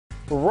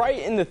Right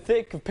in the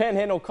thick of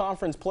Panhandle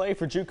Conference play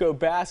for JUCO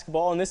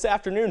basketball, and this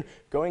afternoon,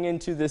 going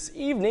into this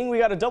evening, we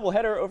got a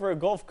doubleheader over at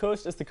Gulf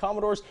Coast as the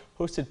Commodores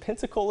hosted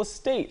Pensacola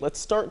State. Let's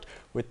start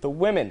with the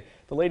women.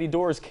 The Lady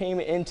Doors came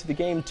into the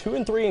game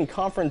 2-3 in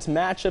conference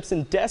matchups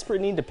in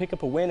desperate need to pick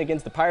up a win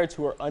against the Pirates,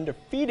 who are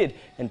undefeated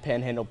in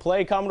Panhandle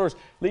play. Commodores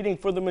leading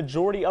for the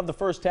majority of the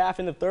first half.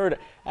 In the third,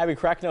 Abby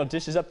Cracknell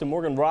dishes up to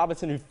Morgan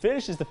Robinson, who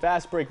finishes the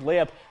fast break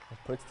layup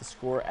and puts the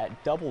score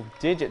at double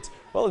digits.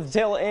 Well, at the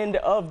tail end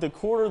of the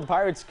quarter, the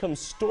Pirates come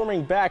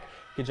storming back.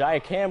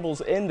 Kajaya Campbell's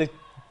in the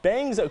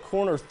bangs a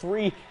corner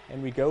three,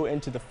 and we go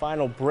into the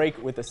final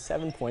break with a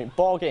 7-point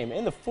ball game.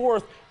 In the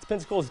fourth, it's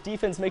Pensacola's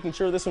defense making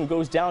sure this one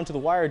goes down to the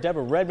wire.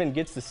 Deborah Redmond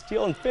gets the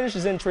steal and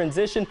finishes in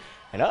transition.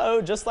 And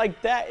just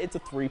like that, it's a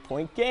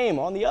 3-point game.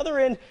 On the other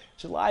end,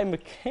 July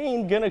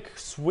McCain gonna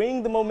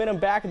swing the momentum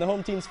back in the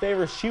home team's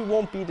favor. She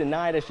won't be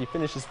denied as she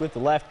finishes with the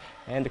left.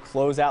 And to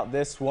close out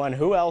this one,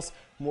 who else?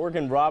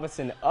 Morgan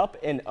Robinson up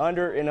and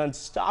under an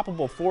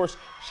unstoppable force.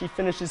 She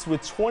finishes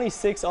with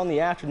 26 on the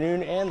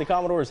afternoon, and the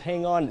Commodores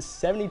hang on.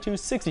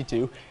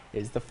 72-62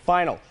 is the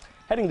final.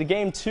 Heading to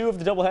game 2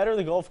 of the doubleheader,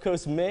 the Gulf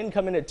Coast men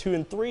come in at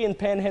 2-3 in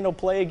Panhandle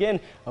play.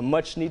 Again, a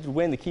much-needed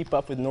win to keep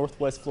up with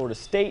Northwest Florida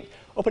State.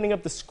 Opening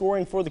up the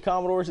scoring for the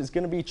Commodores is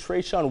going to be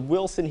Trayshawn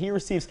Wilson. He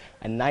receives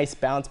a nice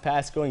bounce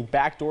pass going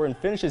backdoor and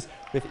finishes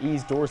with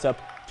ease. Doors up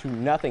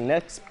 2-0.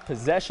 Next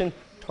possession,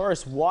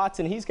 Taurus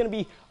Watson, he's going to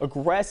be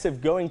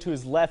aggressive going to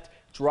his left,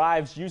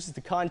 drives, uses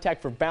the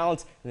contact for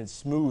balance, and then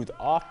smooth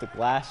off the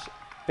glass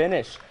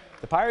finish.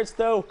 The Pirates,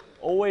 though,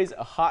 always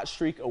a hot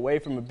streak away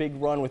from a big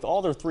run with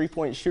all their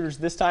three-point shooters.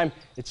 This time,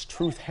 it's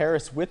Truth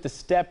Harris with the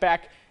step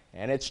back,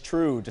 and it's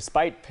true.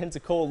 Despite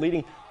Pensacola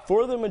leading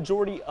for the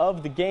majority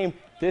of the game,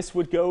 this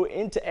would go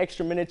into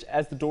extra minutes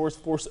as the Doors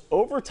force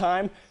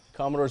overtime. The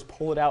Commodores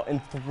pull it out in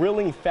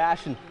thrilling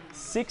fashion.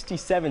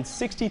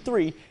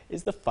 67-63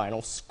 is the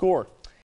final score.